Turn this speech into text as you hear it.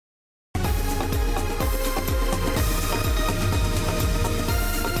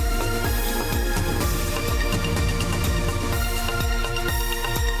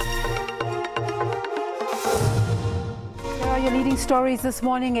Stories this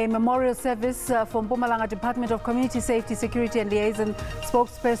morning, a memorial service for Mpumalanga Department of Community Safety, Security and Liaison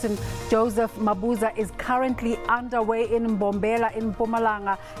spokesperson Joseph Mabuza is currently underway in Mbombela in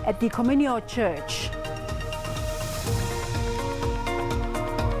Mpumalanga at the Communio Church.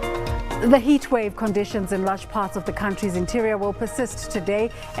 The heat wave conditions in large parts of the country's interior will persist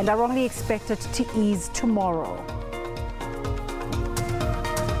today and are only expected to ease tomorrow.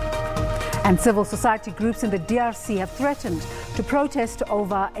 And civil society groups in the DRC have threatened to protest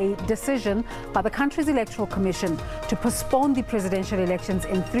over a decision by the country's electoral commission to postpone the presidential elections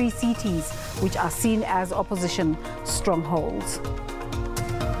in 3 cities, which are seen as opposition strongholds.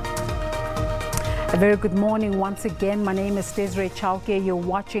 A very good morning once again. My name is Desiree Chauke. You're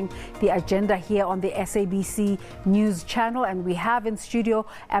watching the agenda here on the SABC News channel, and we have in studio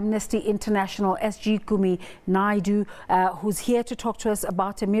Amnesty International SG Kumi Naidoo, who's here to talk to us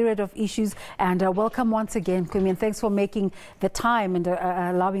about a myriad of issues. And welcome once again, Kumi, and thanks for making the time and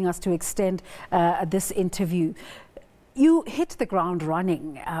allowing us to extend this interview. You hit the ground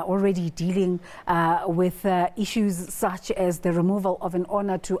running, already dealing with issues such as the removal of an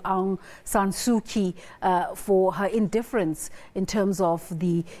honor to Aung San Suu Kyi for her indifference in terms of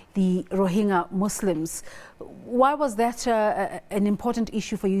the Rohingya Muslims. Why was that an important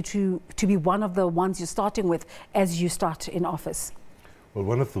issue for you to be one of the ones you're starting with as you start in office? Well,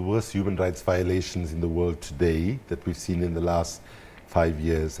 one of the worst human rights violations in the world today that we've seen in the last 5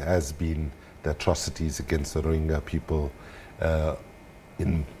 years has been the atrocities against the Rohingya people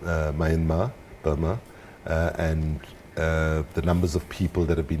in Myanmar, Burma, and the numbers of people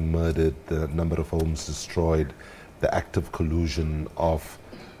that have been murdered, the number of homes destroyed, the active collusion of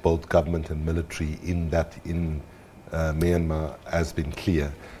both government and military in Myanmar has been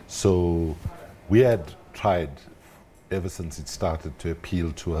clear. So we had tried ever since it started to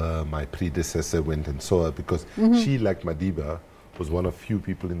appeal to her. My predecessor went and saw her because she, like Madiba, was one of few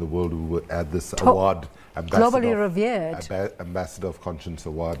people in the world who had this award, globally revered, Ambassador of Conscience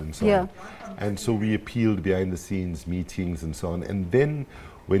Award and so on. And so we appealed behind the scenes meetings and so on. And then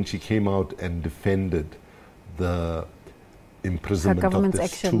when she came out and defended the imprisonment of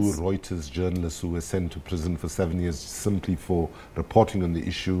these 2 Reuters journalists who were sent to prison for 7 years simply for reporting on the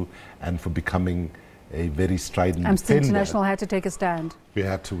issue and for becoming a very strident Amnesty International had to take a stand. We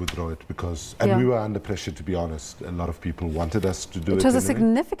had to withdraw it because, and we were under pressure, to be honest. A lot of people wanted us to do it. It was a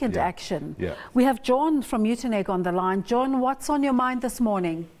significant action. We have John from Uteneg on the line. John, what's on your mind this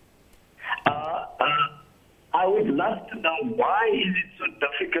morning? I would love to know, why is it so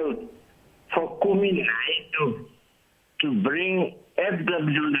difficult for Kumi Naidoo to bring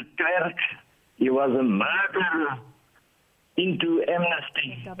FW de Klerk, he was a murderer, into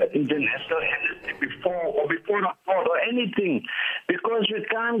Amnesty International Amnesty before the court or anything, because we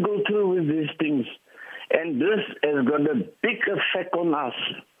can't go through with these things, and this has got a big effect on us.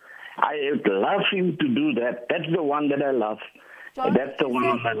 I would love him to do that. That's the one that I love. John, that's the one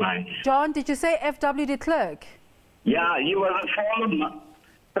on my mind. John, did you say F.W. de Klerk? Yeah, he was a former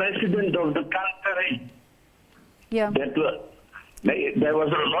president of the country. Yeah. There was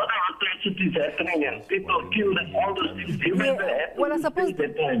a lot of atrocities happening and people killed and all those things. Well,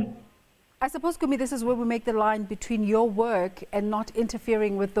 I suppose, Kumi, this is where we make the line between your work and not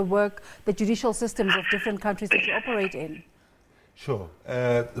interfering with the work, the judicial systems of different countries that you operate in. Sure.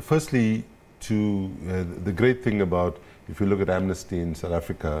 Firstly, the great thing about, if you look at Amnesty in South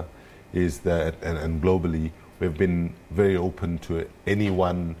Africa, is that, and globally, we've been very open to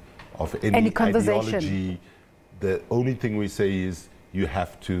anyone of any ideology. The only thing we say is you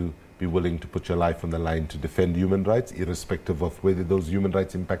have to be willing to put your life on the line to defend human rights, irrespective of whether those human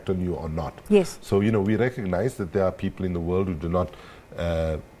rights impact on you or not. Yes. So, we recognize that there are people in the world who do not,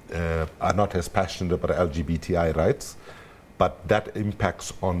 are not as passionate about LGBTI rights, but that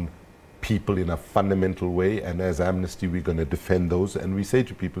impacts on people in a fundamental way, and as Amnesty, we're going to defend those. And we say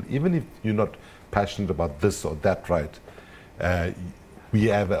to people, even if you're not passionate about this or that right, we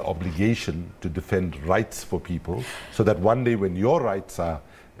have an obligation to defend rights for people so that one day when your rights are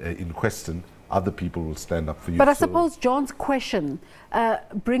in question, other people will stand up for you. But I suppose John's question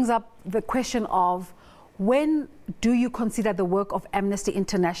brings up the question of, when do you consider the work of Amnesty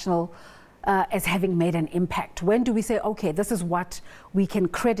International as having made an impact? When do we say, okay, this is what we can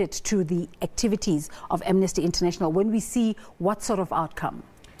credit to the activities of Amnesty International, when we see what sort of outcome?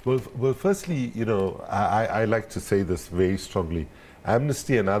 Well, firstly, I like to say this very strongly.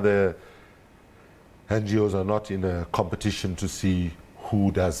 Amnesty and other NGOs are not in a competition to see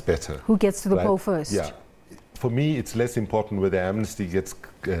who does better. Who gets to the poll first? Yeah. For me, it's less important whether Amnesty gets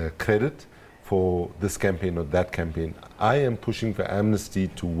credit for this campaign or that campaign. I am pushing for Amnesty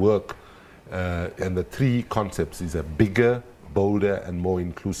to work, and the 3 concepts is a bigger, bolder and more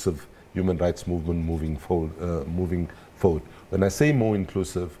inclusive human rights movement moving forward. When I say more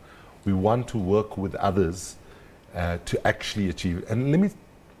inclusive, we want to work with others to actually achieve. And let me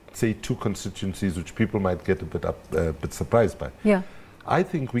say two constituencies which people might get a bit surprised by. Yeah. I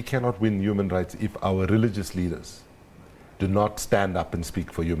think we cannot win human rights if our religious leaders do not stand up and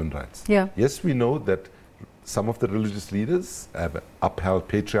speak for human rights. Yeah. Yes, we know that some of the religious leaders have upheld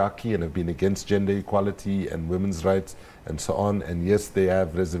patriarchy and have been against gender equality and women's rights and so on. And yes, they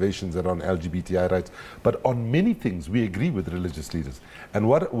have reservations around LGBTI rights. But on many things, we agree with religious leaders. And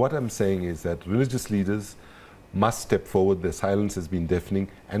what I'm saying is that religious leaders must step forward. Their silence has been deafening.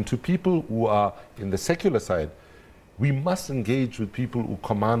 And to people who are in the secular side, we must engage with people who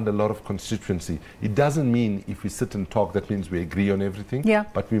command a lot of constituency. It doesn't mean if we sit and talk, that means we agree on everything. Yeah.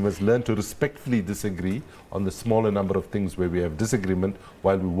 But we must learn to respectfully disagree on the smaller number of things where we have disagreement,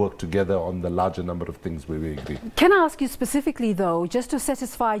 while we work together on the larger number of things where we agree. Can I ask you specifically, though, just to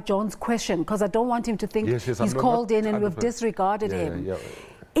satisfy John's question, because I don't want him to think he's called in and we've disregarded him.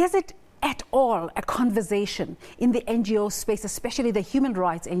 Is it at all a conversation in the NGO space, especially the human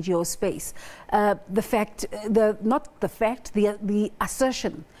rights NGO space, the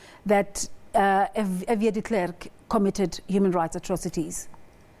assertion that F.W. de Klerk committed human rights atrocities?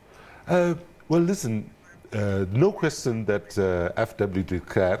 Well, listen, no question that F.W. de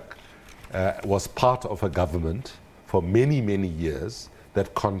Klerk was part of a government for many, many years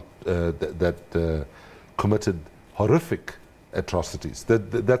that committed horrific atrocities.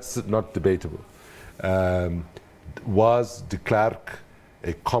 That's not debatable. Was de Klerk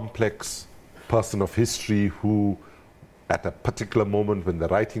a complex person of history who, at a particular moment when the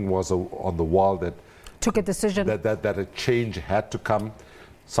writing was on the wall, that took a decision that a change had to come?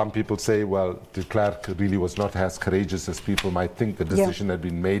 Some people say, well, de Klerk really was not as courageous as people might think. The decision had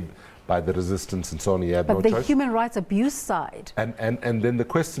been made by the resistance and so on. He had no choice. But the human rights abuse side. And then the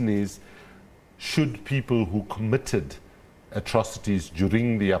question is, should people who committed atrocities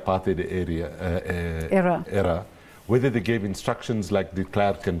during the apartheid era, whether they gave instructions like de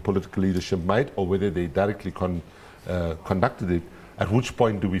Klerk and political leadership might, or whether they directly conducted it, at which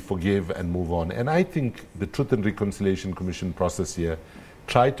point do we forgive and move on? And I think the Truth and Reconciliation Commission process here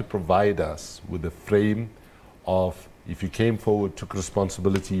tried to provide us with a frame of, if you came forward, took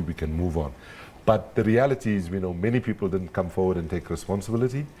responsibility, we can move on. But the reality is, we know many people didn't come forward and take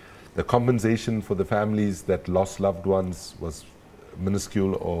responsibility. The compensation for the families that lost loved ones was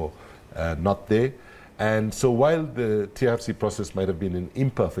minuscule or not there. And so while the TRC process might have been an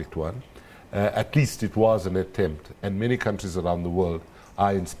imperfect one, at least it was an attempt. And many countries around the world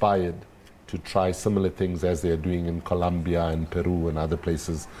are inspired to try similar things as they are doing in Colombia and Peru and other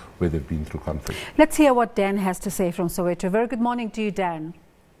places where they've been through conflict. Let's hear what Dan has to say from Soweto. Very good morning to you, Dan.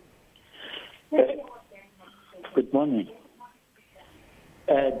 Good morning.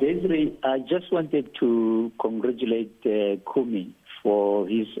 Desiree, I just wanted to congratulate Kumi for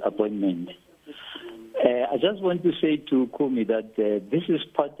his appointment. I just want to say to Kumi that this is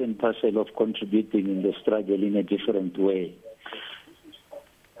part and parcel of contributing in the struggle in a different way.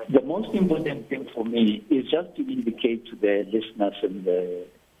 The most important thing for me is just to indicate to the listeners and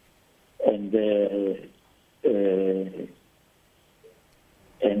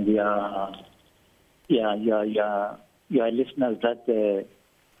your listeners that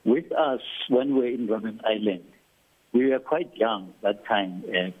with us when we were in Robben Island, we were quite young that time,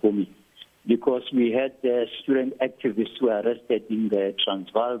 Kumi, because we had student activists who were arrested in the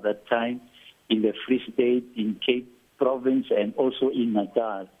Transvaal that time, in the Free State, in Cape Province, and also in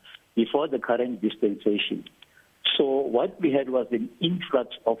Natal, before the current dispensation. So what we had was an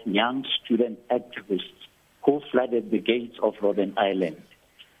influx of young student activists who flooded the gates of Robben Island.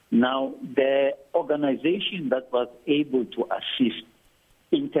 Now, the organization that was able to assist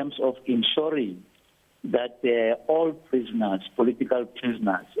in terms of ensuring that all prisoners, political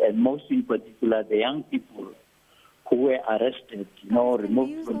prisoners, and most in particular the young people who were arrested,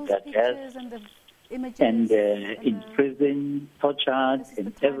 removed from their deaths and in prison, tortured,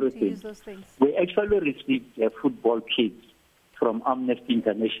 and everything. We actually received football kits from Amnesty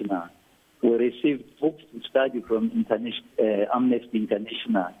International. We received books to study from Amnesty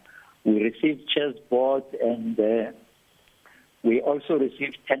International. We received chessboards, and we also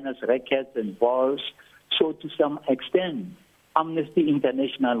received tennis rackets and balls. So to some extent, Amnesty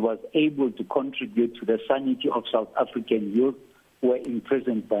International was able to contribute to the sanity of South African youth who were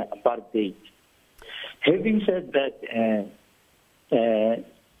imprisoned by apartheid. Having said that,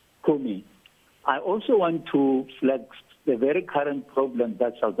 Kumi, I also want to flag the very current problem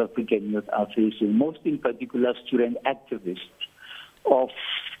that South African youth are facing, most in particular student activists of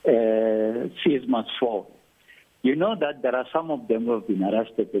Fees Must Fall. You know that there are some of them who have been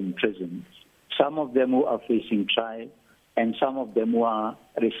arrested in prisons, some of them who are facing trial, and some of them who are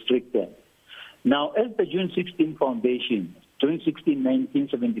restricted. Now, as the June 16 Foundation, June 16,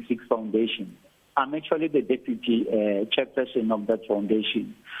 1976 Foundation, I'm actually the deputy chairperson of that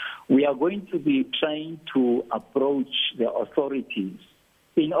foundation. We are going to be trying to approach the authorities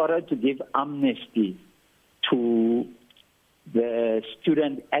in order to give amnesty to the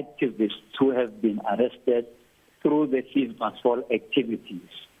student activists who have been arrested through the Fees Must Fall activities.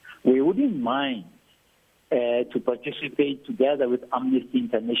 We wouldn't mind to participate together with Amnesty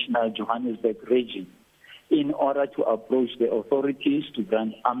International Johannesburg region in order to approach the authorities to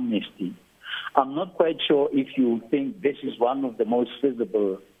grant amnesty. I'm not quite sure if you think this is one of the most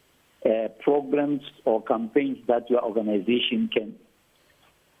feasible programs or campaigns that your organization can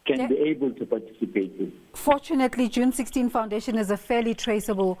be able to participate in. Fortunately, June 16 Foundation is a fairly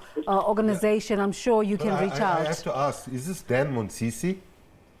traceable organization. I'm sure you can reach out. I have to ask, is this Dan Monsisi?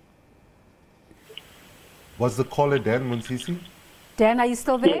 Was the caller Dan Monsisi? Dan, are you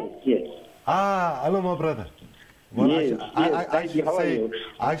still there? Yes. Ah, hello, my brother. Well, yes,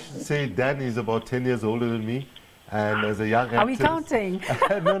 I should say Dan is about 10 years older than me, and as a young activist... Are we counting?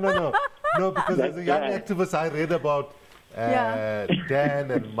 No, because as a young activist, I read about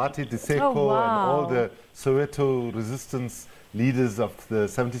Dan and Mati Diseko and all the Soweto resistance leaders of the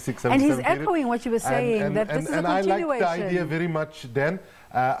 76, 77 And he's period. echoing what you were saying, that this is a continuation. I like the idea very much, Dan.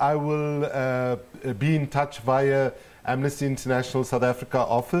 I will be in touch via Amnesty International South Africa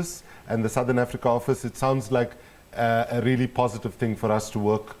office and the Southern Africa office. It sounds like a really positive thing for us to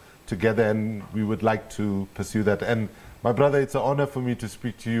work together, and we would like to pursue that. And my brother, it's an honor for me to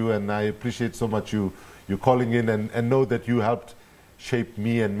speak to you, and I appreciate so much you calling in, and know that you helped shape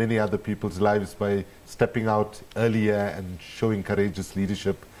me and many other people's lives by stepping out earlier and showing courageous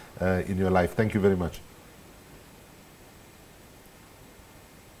leadership in your life. Thank you very much.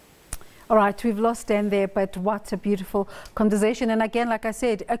 All right, we've lost Dan there, but what a beautiful conversation. And again, like I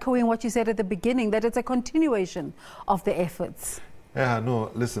said, echoing what you said at the beginning, that it's a continuation of the efforts. Yeah, no,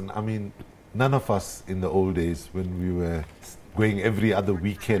 listen, I mean, none of us in the old days, when we were going every other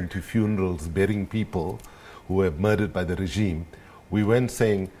weekend to funerals, burying people who were murdered by the regime, we weren't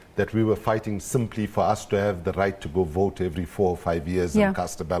saying that we were fighting simply for us to have the right to go vote every 4 or 5 years and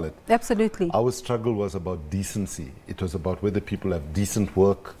cast a ballot. Absolutely. Our struggle was about decency. It was about whether people have decent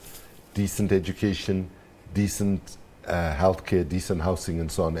work, decent education, decent healthcare, decent housing, and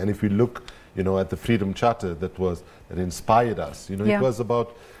so on. And if we look, you know, at the Freedom Charter that inspired us, you know, it was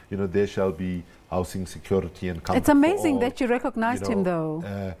about, you know, there shall be housing security and comfort. It's amazing for all, that you recognized him, though.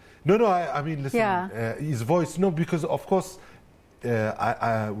 I mean, listen, his voice, no, because of course,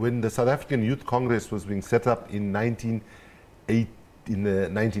 when the South African Youth Congress was being set up in the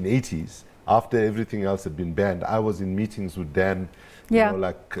 1980s, after everything else had been banned, I was in meetings with Dan, you know,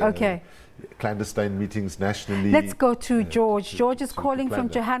 like clandestine meetings nationally. Let's go to George. George is calling from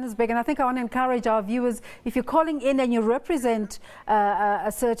Johannesburg, and I think I want to encourage our viewers, if you're calling in and you represent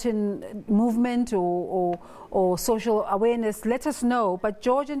a certain movement or social awareness, let us know. But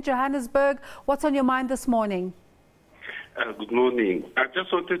George in Johannesburg, what's on your mind this morning? Good morning. I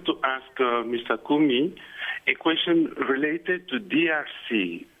just wanted to ask Mr. Kumi a question related to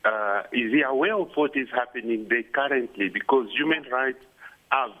DRC. Is he aware of what is happening there currently? Because human rights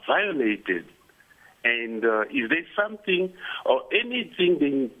are violated. And is there something or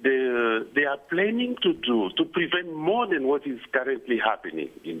anything they are planning to do to prevent more than what is currently happening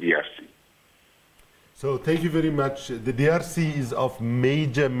in DRC? So thank you very much. The DRC is of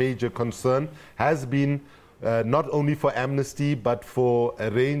major concern, has been not only for Amnesty, but for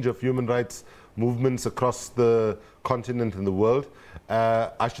a range of human rights movements across the continent and the world.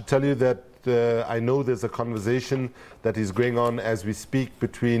 I should tell you that I know there's a conversation that is going on as we speak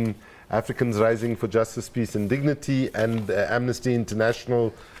between Africans Rising for Justice, Peace and Dignity and Amnesty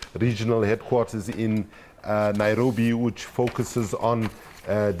International regional headquarters in Nairobi, which focuses on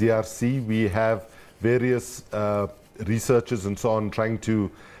DRC. We have various researchers and so on trying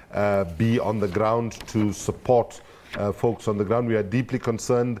to be on the ground to support folks on the ground. We are deeply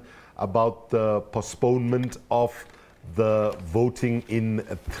concerned about the postponement of the voting in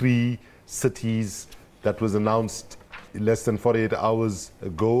 3 cities that was announced less than 48 hours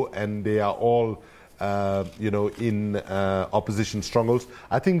ago, and they are all, in opposition strongholds.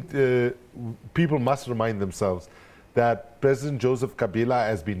 I think people must remind themselves that President Joseph Kabila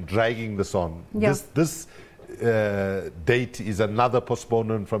has been dragging this on. Yeah. This date is another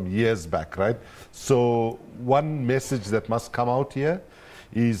postponement from years back, right? So one message that must come out here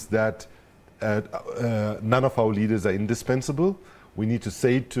is that none of our leaders are indispensable. We need to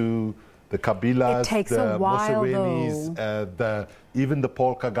say to the Kabilas, It takes the a while, Museveni's, even the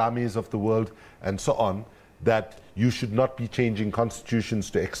Paul Kagames of the world, and so on, that you should not be changing constitutions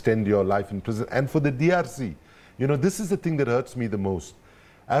to extend your life in prison. And for the DRC, you know, this is the thing that hurts me the most.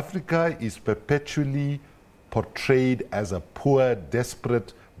 Africa is perpetually portrayed as a poor,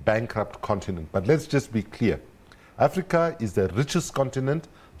 desperate, bankrupt continent. But let's just be clear. Africa is the richest continent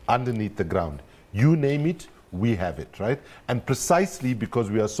underneath the ground. You name it, we have it, right? And precisely because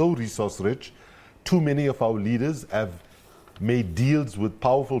we are so resource rich, too many of our leaders have made deals with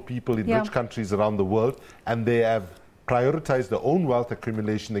powerful people in rich countries around the world, and they have prioritized their own wealth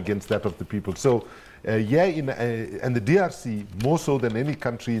accumulation against that of the people. So, and the DRC, more so than any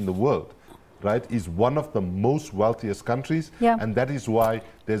country in the world, right, is one of the most wealthiest countries, and that is why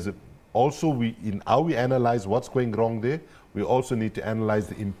there's in how we analyze what's going wrong there, we also need to analyze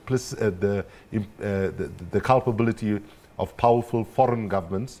the culpability of powerful foreign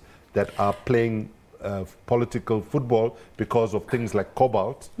governments that are playing political football because of things like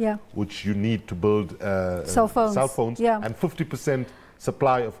cobalt, which you need to build cell phones, and 50%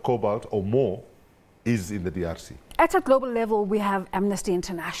 supply of cobalt or more is in the DRC. At a global level, we have Amnesty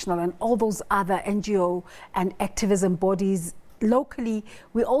International and all those other NGO and activism bodies. Locally,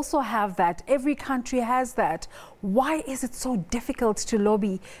 we also have that. Every country has that. Why is it so difficult to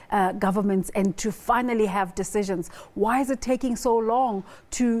lobby governments and to finally have decisions? Why is it taking so long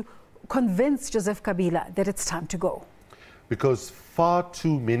to convince Joseph Kabila that it's time to go? Because far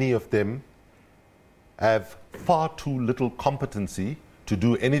too many of them have far too little competency to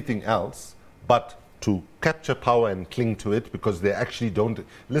do anything else but to capture power and cling to it, because they actually don't.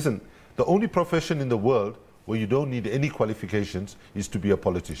 Listen, the only profession in the world where you don't need any qualifications is to be a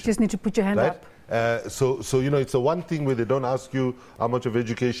politician. Just need to put your hand up. So you know, it's the one thing where they don't ask you how much of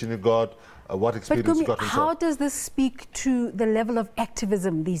education you got, what experience you got. But how does this speak to the level of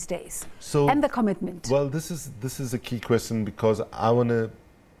activism these days and the commitment? Well, this is a key question, because I want to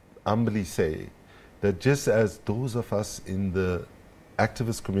humbly say that just as those of us in the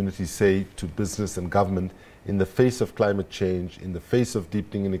activist community say to business and government, in the face of climate change, in the face of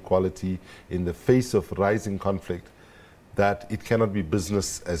deepening inequality, in the face of rising conflict, that it cannot be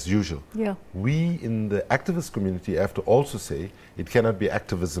business as usual. We in the activist community have to also say it cannot be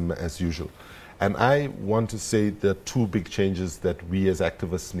activism as usual. And I want to say there are two big changes that we as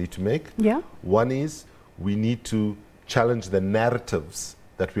activists need to make. One is we need to challenge the narratives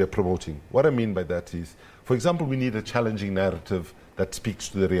that we are promoting. What I mean by that is, for example, we need a challenging narrative that speaks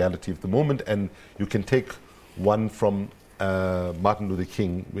to the reality of the moment. And you can take one from Martin Luther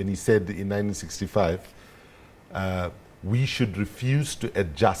King when he said in 1965, we should refuse to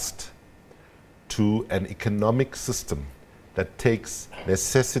adjust to an economic system that takes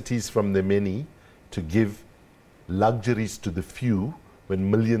necessities from the many to give luxuries to the few, when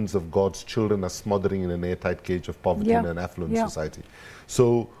millions of God's children are smothering in an airtight cage of poverty in an affluent society.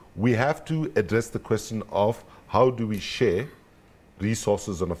 So we have to address the question of how do we share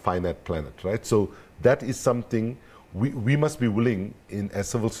resources on a finite planet, right? So that is something we must be willing as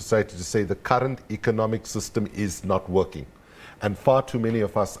civil society to say the current economic system is not working. And far too many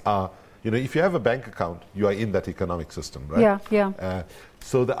of us are, you know, if you have a bank account, you are in that economic system, right?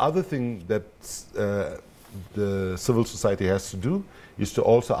 So the other thing that the civil society has to do is to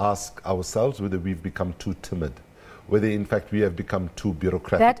also ask ourselves whether we've become too timid, whether in fact we have become too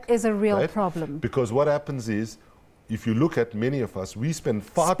bureaucratic. That is a real problem. Because what happens is, if you look at many of us, we spend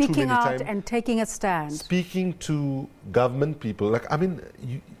far too many time speaking out and taking a stand, speaking to government people. Like, I mean,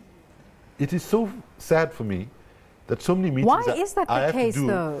 it is so sad for me that so many meetings. Why is that the case,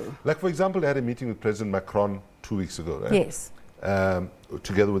 though? Like, for example, I had a meeting with President Macron 2 weeks ago, right? Yes.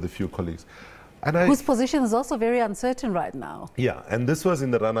 Together with a few colleagues. And whose position is also very uncertain right now. Yeah, and this was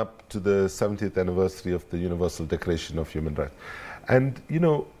in the run-up to the 70th anniversary of the Universal Declaration of Human Rights. And, you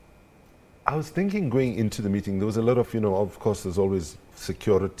know, I was thinking going into the meeting, there was a lot of, you know, of course, there's always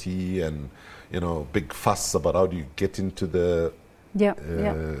security and, you know, big fuss about how do you get into the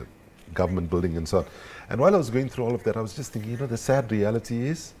government building and so on. And while I was going through all of that, I was just thinking, you know, the sad reality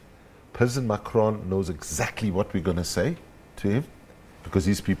is President Macron knows exactly what we're going to say to him because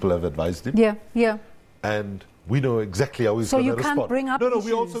these people have advised him. And we know exactly how he's going to respond. So you can't bring up issues.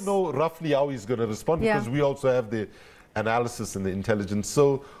 We also know roughly how he's going to respond because we also have the analysis and the intelligence.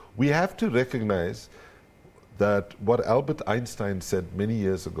 So we have to recognize that what Albert Einstein said many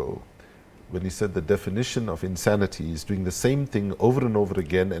years ago, when he said the definition of insanity is doing the same thing over and over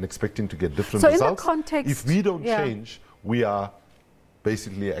again and expecting to get different results. In the context, if we don't change, we are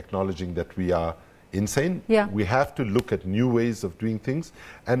basically acknowledging that we are insane. We have to look at new ways of doing things.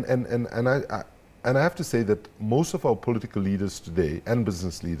 And I have to say that most of our political leaders today and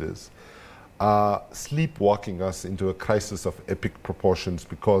business leaders are sleepwalking us into a crisis of epic proportions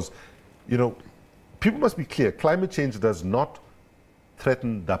because, you know, people must be clear, climate change does not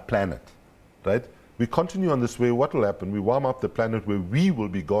threaten the planet, right? We continue on this way, what will happen? We warm up the planet where we will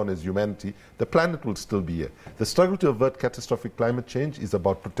be gone as humanity, the planet will still be here. The struggle to avert catastrophic climate change is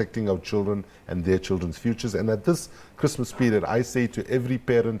about protecting our children and their children's futures. And at this Christmas period, I say to every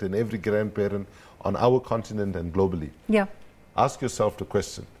parent and every grandparent on our continent and globally, ask yourself the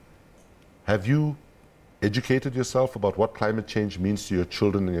question, have you educated yourself about what climate change means to your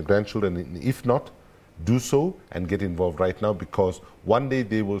children and your grandchildren? And if not, do so and get involved right now, because one day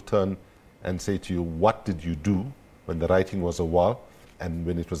they will turn and say to you, what did you do when the writing was a wall and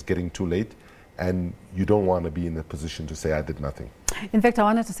when it was getting too late? And you don't want to be in a position to say, I did nothing. In fact, I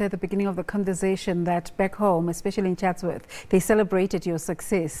wanted to say at the beginning of the conversation that back home, especially in Chatsworth, they celebrated your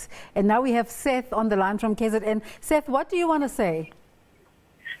success. And now we have Seth on the line from KZN. Seth, what do you want to say?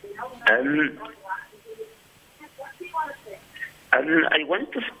 I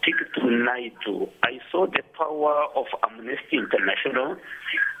want to speak to Naidoo. I saw the power of Amnesty International.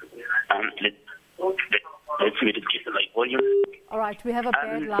 Let's reduce my volume. All right, we have a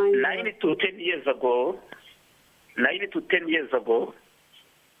bad line. 9 to 10 years ago,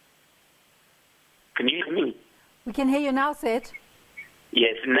 can you hear me? We can hear you now, Seth.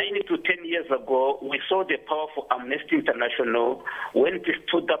 Yes, 9 to 10 years ago, we saw the power of Amnesty International when it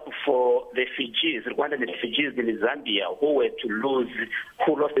stood up for refugees, Rwandan refugees in Zambia, who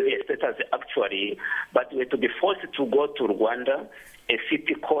lost their status actually, but were to be forced to go to Rwanda, a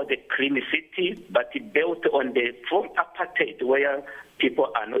city called the Clean City, but built on the from apartheid where people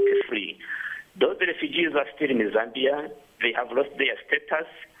are not free. Those refugees are still in Zambia. They have lost their status.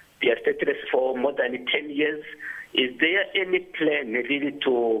 They are stateless for more than 10 years. Is there any plan really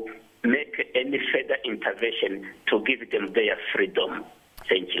to make any further intervention to give them their freedom?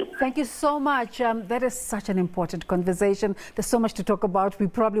 Thank you. Thank you so much. That is such an important conversation. There's so much to talk about. We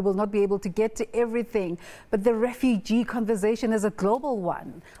probably will not be able to get to everything. But the refugee conversation is a global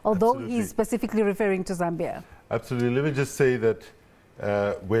one, although he's specifically referring to Zambia. Absolutely. Let me just say that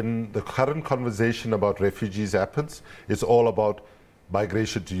when the current conversation about refugees happens, it's all about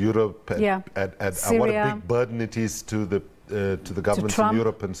migration to Europe and what a big burden it is to the governments in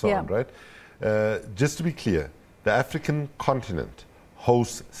Europe and so on, right? Just to be clear, the African continent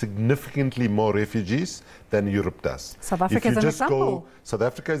hosts significantly more refugees than Europe does. South Africa is an example. South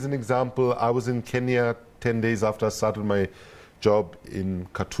Africa is an example. I was in Kenya 10 days after I started my job in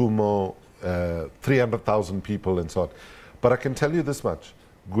Katumo, 300,000 people and so on. But I can tell you this much.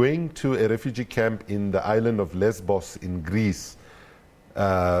 Going to a refugee camp in the island of Lesbos in Greece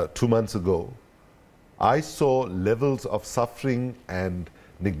 2 months ago, I saw levels of suffering and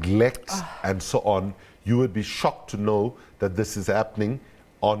neglect and so on. You would be shocked to know that this is happening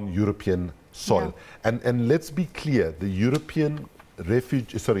on European soil. And let's be clear, the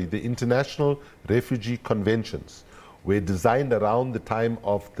International Refugee Conventions were designed around the time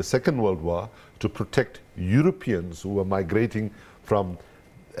of the Second World War to protect Europeans who were migrating from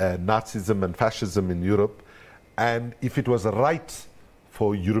Nazism and fascism in Europe. And if it was right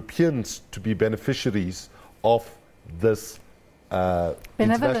for Europeans to be beneficiaries of this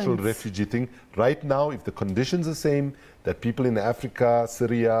international refugee thing, right now, if the conditions are the same, that people in Africa,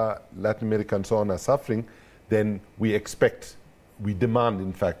 Syria, Latin America and so on are suffering, then we demand,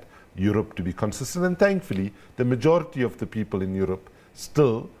 in fact, Europe to be consistent. And thankfully, the majority of the people in Europe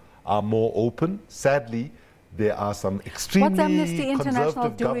still are more open. Sadly, there are some extremely What's Amnesty International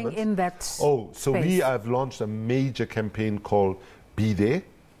doing in that space? We have launched a major campaign called Be There,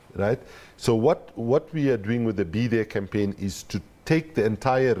 right? So what we are doing with the Be There campaign is to take the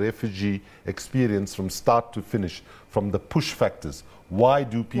entire refugee experience from start to finish, from the push factors. Why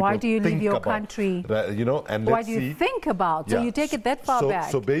do people Why do you think leave your about, country? You know, and why do you think about? So you take it that far back.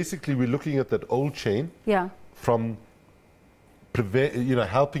 So basically, we're looking at that old chain from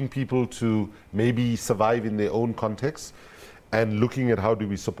helping people to maybe survive in their own context, and looking at how do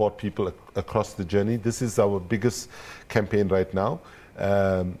we support people across the journey. This is our biggest campaign right now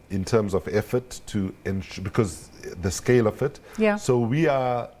in terms of effort to ensure, because the scale of it. So we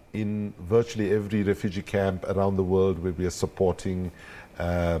are in virtually every refugee camp around the world where we are supporting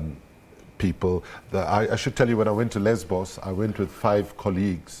people. I should tell you, when I went to Lesbos, I went with 5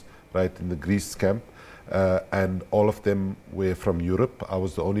 colleagues, right, in the Greece camp. And all of them were from Europe. I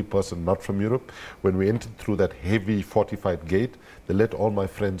was the only person not from Europe. When we entered through that heavy fortified gate, they let all my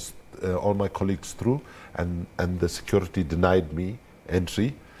friends, all my colleagues through, and the security denied me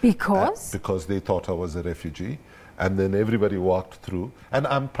entry. Because? Because they thought I was a refugee. And then everybody walked through. And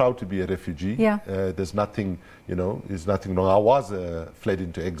I'm proud to be a refugee. Yeah. There's nothing, there's nothing wrong. I was fled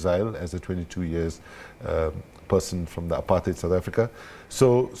into exile as a 22 years person from the apartheid South Africa.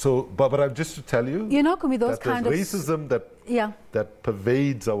 But just to tell you, Kumi, those that kind of racism that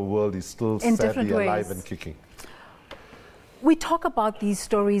pervades our world is still sadly alive and kicking. We talk about these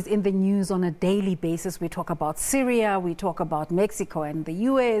stories in the news on a daily basis. We talk about Syria, we talk about Mexico and the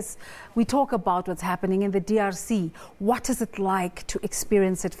US, we talk about what's happening in the DRC. What is it like to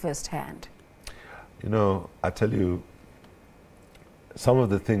experience it firsthand? I tell you, some of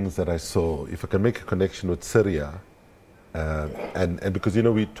the things that I saw, if I can make a connection with Syria, and because,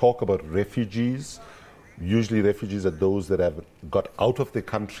 we talk about refugees, usually refugees are those that have got out of the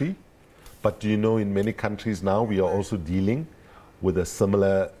country. But do you know, in many countries now, we are also dealing with a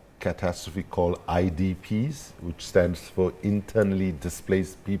similar catastrophe called IDPs, which stands for Internally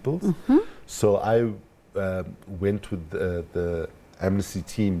Displaced Peoples. Mm-hmm. So I went with the Amnesty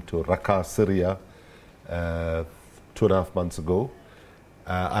team to Raqqa, Syria, 2.5 months ago.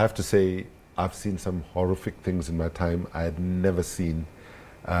 I have to say, I've seen some horrific things in my time. I had never seen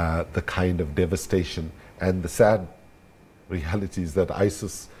the kind of devastation. And the sad reality is that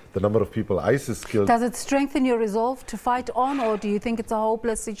the number of people ISIS killed. Does it strengthen your resolve to fight on, or do you think it's a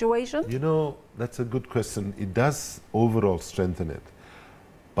hopeless situation? That's a good question. It does overall strengthen it.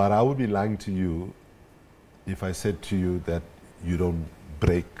 But I would be lying to you if I said to you that you don't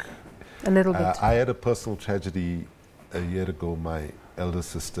break. A little bit. I had a personal tragedy a year ago. My elder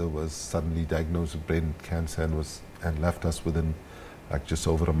sister was suddenly diagnosed with brain cancer and left us within just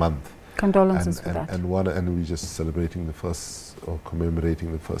over a month. Condolences for that. And we're just celebrating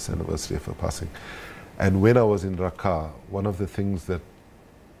commemorating the first anniversary of her passing. And when I was in Raqqa, one of the things that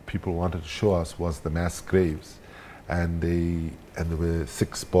people wanted to show us was the mass graves. And there were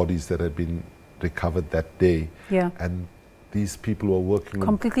 6 bodies that had been recovered that day. Yeah. And these people were working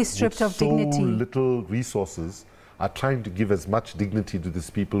completely stripped of dignity. So little resources, are trying to give as much dignity to these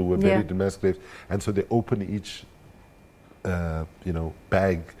people who were buried in mass graves. And so they open each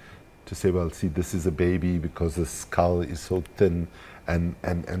bag to say, well, see, this is a baby because the skull is so thin,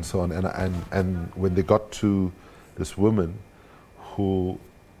 and so on. And when they got to this woman who,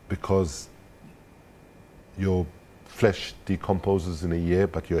 because your flesh decomposes in a year,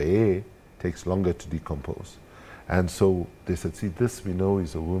 but your air takes longer to decompose. And so they said, see, this we know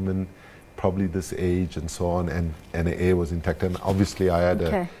is a woman, probably this age and so on, and the air was intact. And obviously I had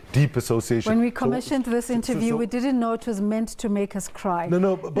a deep association. When we commissioned this interview, we didn't know it was meant to make us cry.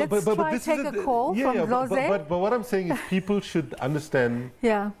 No, but this take a call from Rose. But what I'm saying is people should understand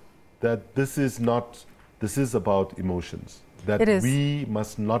that this is about emotions. That we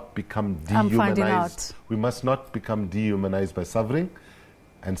must not become dehumanized. We must not become dehumanized by suffering.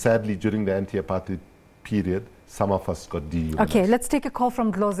 And sadly, during the anti-apartheid period, some of us got dehumanized. Okay, let's take a call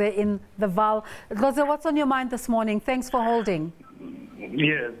from Dloze in the Val. Dloze, what's on your mind this morning? Thanks for holding.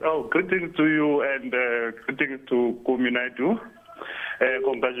 Yes. Greetings to you and greetings to Kumi Naidoo.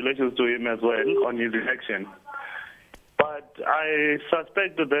 Congratulations to him as well on his election. But I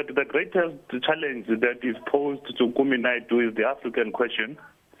suspect that the greatest challenge that is posed to Kumi Naidoo is the African question,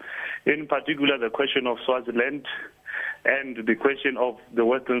 in particular the question of Swaziland and the question of the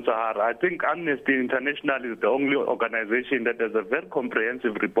Western Sahara. I think Amnesty International is the only organization that has a very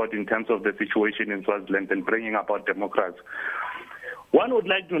comprehensive report in terms of the situation in Swaziland and bringing about democracy. One would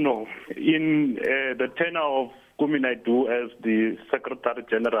like to know, in the tenure of Kumi Naidoo as the Secretary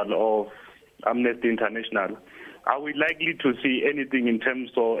General of Amnesty International, are we likely to see anything in terms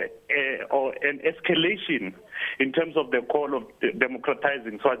of or an escalation in terms of the call of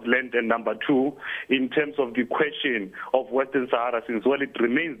democratizing Swaziland, and number 2, in terms of the question of Western Sahara, since it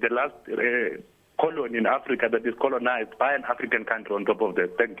remains the last colony in Africa that is colonized by an African country on top of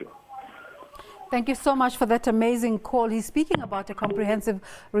that? Thank you. Thank you so much for that amazing call. He's speaking about a comprehensive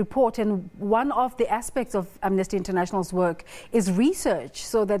report, and one of the aspects of Amnesty International's work is research,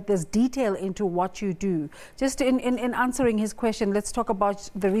 so that there's detail into what you do. Just in answering his question, let's talk about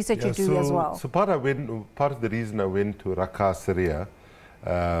the research you do as well. So part of the reason I went to Raqqa, Syria,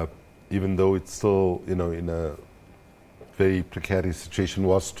 even though it's still in a very precarious situation,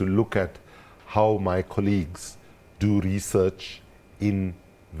 was to look at how my colleagues do research in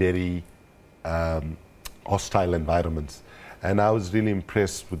very hostile environments. And I was really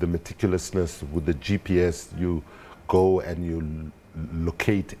impressed with the meticulousness, with the GPS. You go and you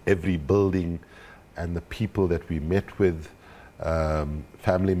locate every building and the people that we met with,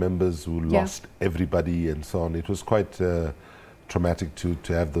 family members who lost everybody and so on. It was quite traumatic to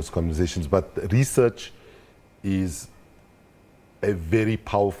have those conversations. But research is a very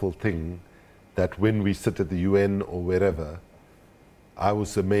powerful thing that when we sit at the UN or wherever, I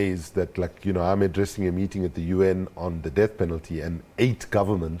was amazed that, like, you know, I'm addressing a meeting at the UN on the death penalty, and 8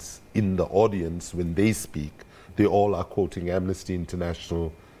 governments in the audience, when they speak, they all are quoting Amnesty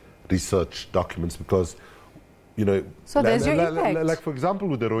International research documents, because, you know, so there's your impact. Like, for example,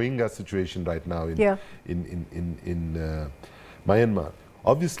 with the Rohingya situation right now in Myanmar,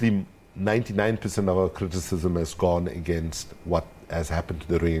 obviously 99% of our criticism has gone against what has happened to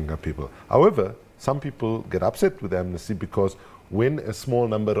the Rohingya people. However, some people get upset with Amnesty because when a small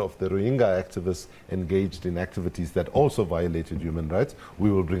number of the Rohingya activists engaged in activities that also violated human rights, we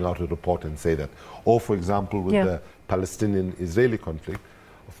will bring out a report and say that. Or, for example, with the Palestinian-Israeli conflict,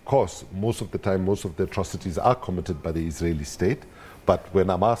 of course, most of the time, most of the atrocities are committed by the Israeli state. But when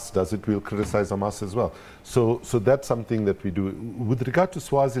Hamas does it, we'll criticize Hamas as well. So that's something that we do. With regard to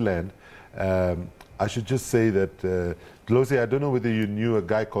Swaziland, I should just say that, Dlozi, I don't know whether you knew a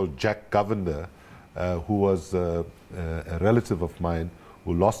guy called Jack Govender, who was a relative of mine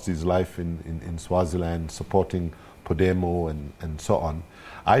who lost his life in Swaziland supporting Podemo and so on.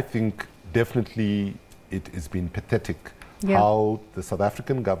 I think definitely it has been pathetic how the South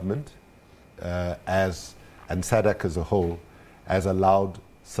African government and SADC as a whole has allowed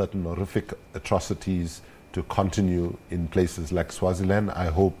certain horrific atrocities to continue in places like Swaziland. I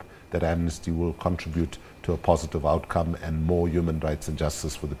hope that Amnesty will contribute to a positive outcome and more human rights and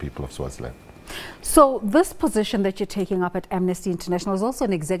justice for the people of Swaziland. So this position that you're taking up at Amnesty International is also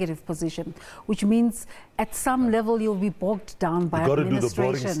an executive position, which means at some level you'll be bogged down by administration. Do the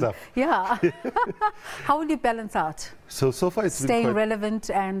boring stuff. Yeah. How will you balance out? So far it's staying been relevant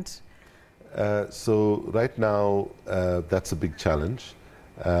and... So right now that's a big challenge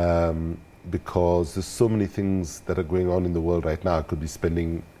because there's so many things that are going on in the world right now. I could be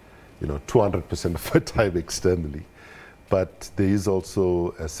spending, 200% of my time externally. But there is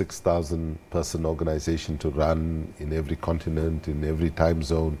also a 6,000 person organization to run in every continent, in every time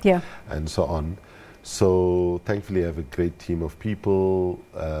zone, and so on. So thankfully I have a great team of people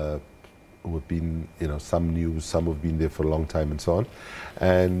who have been, some new, some have been there for a long time and so on.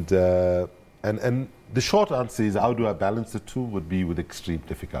 And the short answer is, how do I balance the two, would be with extreme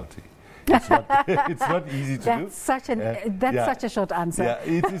difficulty. It's not easy to do. Such a short answer. Yeah,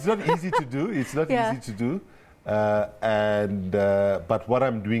 it's not easy to do. It's not easy to do. But what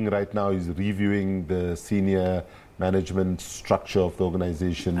I'm doing right now is reviewing the senior management structure of the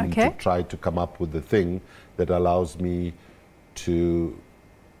organization to try to come up with the thing that allows me to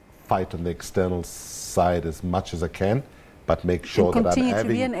fight on the external side as much as I can, but make sure that I'm having... continue to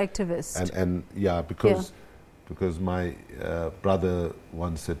be an activist. And because my brother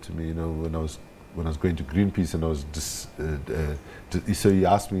once said to me, when I was going to Greenpeace and I was so he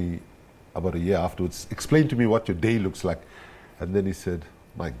asked me about a year afterwards, explain to me what your day looks like. And then he said,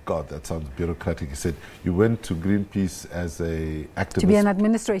 my God, that sounds bureaucratic. He said, you went to Greenpeace as a activist. To be an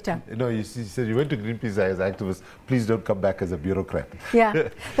administrator. No, he said, you went to Greenpeace as an activist. Please don't come back as a bureaucrat. Yeah.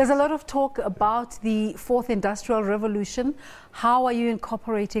 There's a lot of talk about the fourth industrial revolution. How are you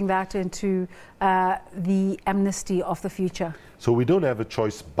incorporating that into the Amnesty of the future? So we don't have a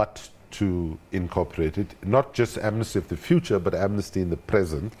choice but to incorporate it, not just Amnesty of the future, but Amnesty in the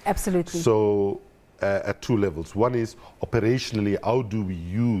present. Absolutely. So at 2 levels. One is operationally, how do we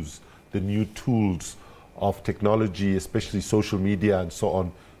use the new tools of technology, especially social media and so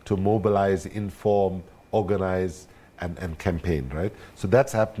on, to mobilize, inform, organize, and campaign, right? So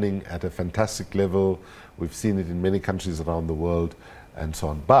that's happening at a fantastic level. We've seen it in many countries around the world and so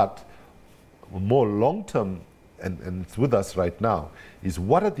on. But more long-term, and it's with us right now, is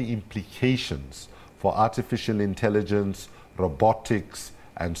what are the implications for artificial intelligence, robotics,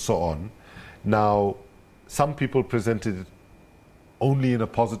 and so on. Now, some people presented it only in a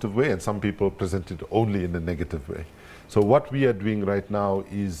positive way, and some people presented it only in a negative way. So what we are doing right now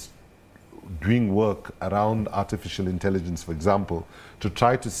is doing work around artificial intelligence, for example, to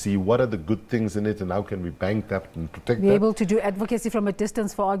try to see what are the good things in it and how can we bank that and protect that. Be able to do advocacy from a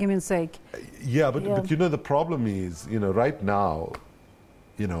distance, for argument's sake. But the problem is, right now,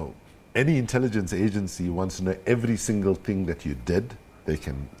 any intelligence agency wants to know every single thing that you did. They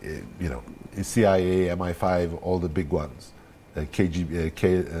can, CIA, MI5, all the big ones, KGB,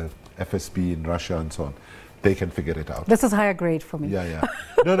 FSB in Russia and so on. They can figure it out. This is higher grade for me.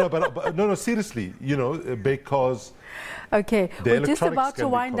 No, seriously, because... Okay, we're just about to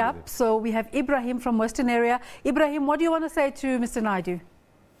wind up. So we have Ibrahim from Western area. Ibrahim, what do you want to say to Mr. Naidoo?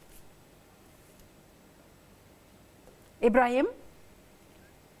 Ibrahim?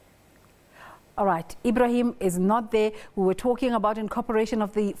 All right, Ibrahim is not there. We were talking about incorporation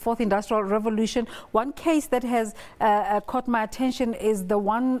of the fourth industrial revolution. One case that has caught my attention is the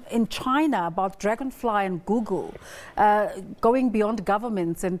one in China about Dragonfly and Google going beyond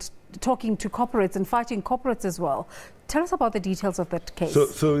governments and talking to corporates and fighting corporates as well. Tell us about the details of that case.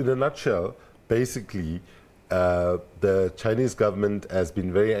 So in a nutshell, basically, the Chinese government has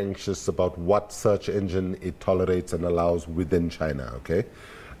been very anxious about what search engine it tolerates and allows within China, okay,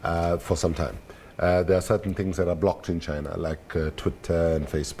 for some time. There are certain things that are blocked in China, like Twitter and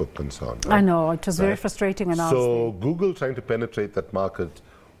Facebook and so on. Right? I know, it was very frustrating when I was So Google, trying to penetrate that market,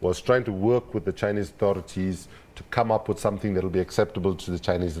 was trying to work with the Chinese authorities to come up with something that will be acceptable to the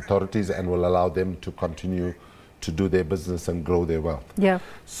Chinese authorities and will allow them to continue to do their business and grow their wealth. Yeah.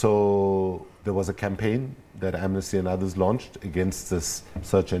 So there was a campaign that Amnesty and others launched against this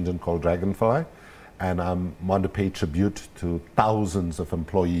search engine called Dragonfly, and I want to pay tribute to thousands of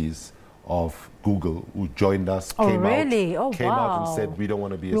employees of Google who joined us, came out and said, we don't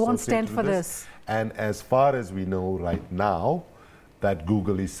want to be associated with this. We won't stand for this. And as far as we know right now, that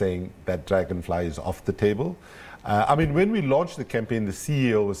Google is saying that Dragonfly is off the table. I mean, when we launched the campaign, the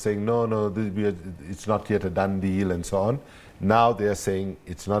CEO was saying, no, it's not yet a done deal and so on. Now they're saying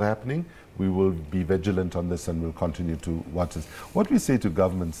it's not happening. We will be vigilant on this and we'll continue to watch this. What we say to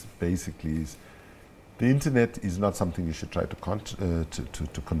governments basically is the internet is not something you should try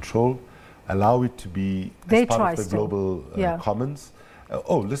to control. Allow it to be as part of the global commons.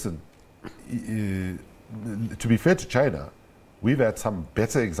 Listen, to be fair to China, we've had some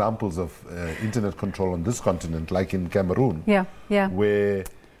better examples of internet control on this continent, like in Cameroon, where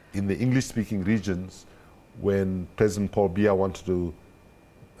in the English-speaking regions, when President Paul Biya wanted to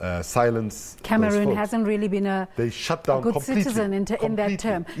silence Cameroon folks, hasn't really been they shut down a good citizen in that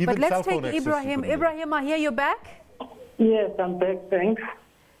term. Even but let's take Ibrahim. Ibrahim, I hear you're back? Yes, I'm back, thanks.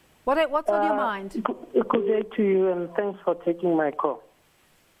 What's on your mind? Good day to you, and thanks for taking my call.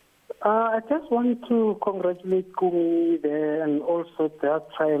 I just want to congratulate Kumi there, and also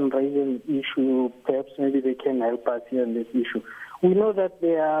try and raise an issue. Perhaps maybe they can help us here on this issue. We know that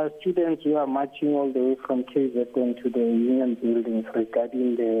there are students who are marching all the way from KZN to the union buildings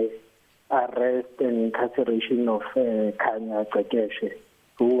regarding the arrest and incarceration of Kanya Kakeshe,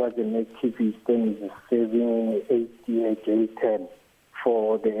 who was an activist and is serving 8-year jail term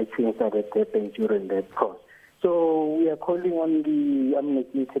for the actions that happened during that course. So we are calling on the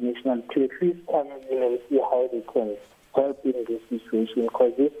Amnesty International to at least come in and see how they can help in this situation,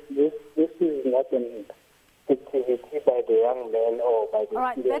 because this is not an activity by the young men or by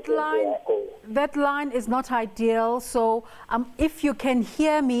the students. That line is not ideal. So if you can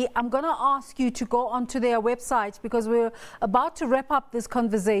hear me, I'm going to ask you to go onto their website, because we're about to wrap up this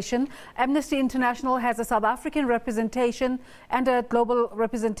conversation. Amnesty International has a South African representation and a global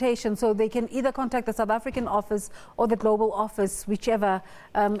representation, so they can either contact the South African office or the global office, whichever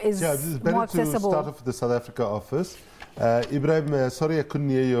is more accessible. To start off with the South Africa office. Ibrahim, sorry I couldn't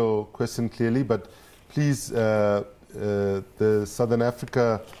hear your question clearly, but please, the Southern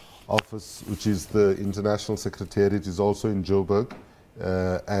Africa office, which is the International Secretariat, is also in Joburg.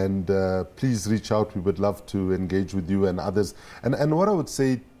 And please reach out. We would love to engage with you and others. And what I would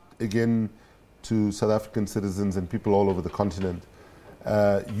say, again, to South African citizens and people all over the continent,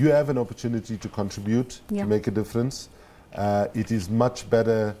 you have an opportunity to contribute, to make a difference. It is much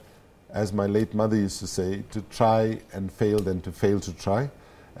better, as my late mother used to say, to try and fail than to fail to try.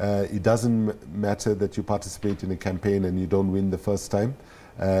 It doesn't matter that you participate in a campaign and you don't win the first time.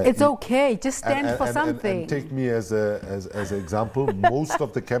 It's okay. Just stand for something. And take me as an example. Most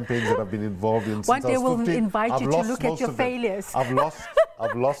of the campaigns that I've been involved in since I was 15, one day we'll invite you to look at your failures. I've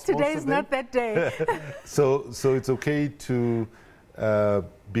lost Today is not that day. So it's okay to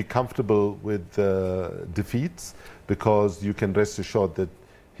be comfortable with defeats, because you can rest assured that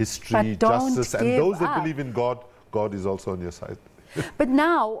history, justice, and those that believe in God is also on your side. But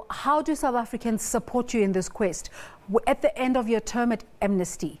now, how do South Africans support you in this quest? At the end of your term at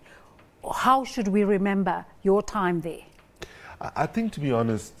Amnesty, how should we remember your time there? I think, to be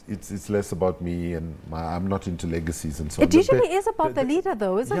honest, it's less about me, and I'm not into legacies and so on. It usually is about the leader,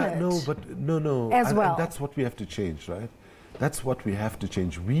 though, isn't it? No. As well. And that's what we have to change, right? That's what we have to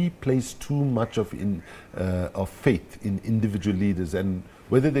change. We place too much of faith in individual leaders, and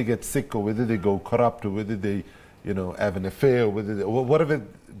whether they get sick or whether they go corrupt or whether they have an affair, or whatever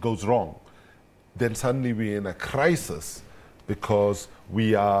goes wrong, then suddenly we're in a crisis because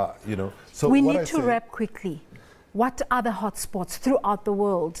we are, So we need to wrap quickly. What are the hotspots throughout the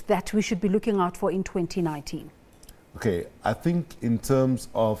world that we should be looking out for in 2019? Okay, I think in terms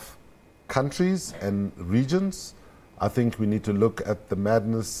of countries and regions, I think we need to look at the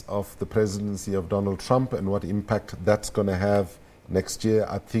madness of the presidency of Donald Trump and what impact that's going to have next year.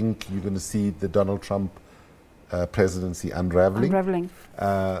 I think you're going to see the Donald Trump presidency unraveling.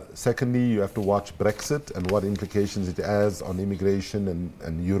 Secondly, you have to watch Brexit and what implications it has on immigration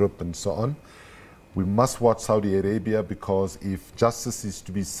and Europe and so on. We must watch Saudi Arabia, because if justice is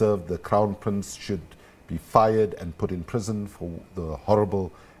to be served, the Crown Prince should be fired and put in prison for the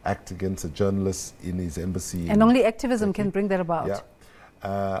horrible act against a journalist in his embassy. And only activism can bring that about.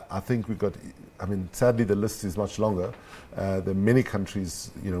 Yeah. I think we got, I mean, sadly the list is much longer. There are many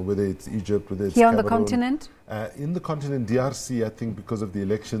countries, you know, whether it's Egypt, whether it's here Cameroon, on the continent? In the continent, DRC, I think because of the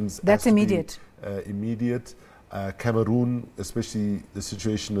elections. That's immediate. Immediate. Cameroon, especially the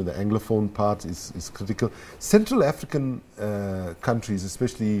situation in the Anglophone part is critical. Central African countries,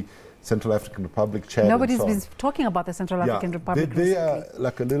 especially Central African Republic, Chad. Nobody's been talking about the Central African Republic. They are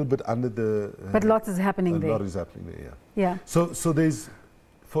like a little bit under the. But lots is happening there. A lot is happening there. Yeah. So there's,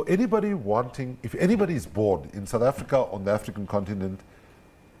 for anybody wanting, if anybody is bored in South Africa, on the African continent,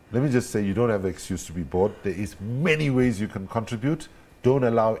 let me just say, you don't have an excuse to be bored. There is many ways you can contribute. Don't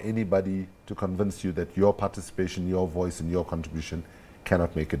allow anybody to convince you that your participation, your voice, and your contribution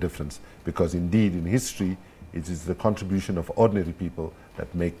cannot make a difference. Because indeed, in history, it is the contribution of ordinary people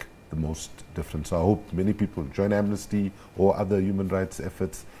that make the most difference. So I hope many people join Amnesty or other human rights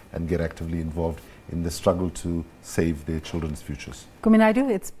efforts and get actively involved in the struggle to save their children's futures. Kumi Naidoo,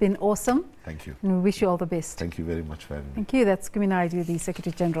 it's been awesome. Thank you. And we wish you all the best. Thank you very much for having me. Thank you. That's Kumi Naidoo, the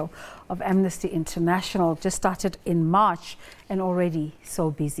Secretary General of Amnesty International. Just started in March and already so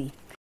busy.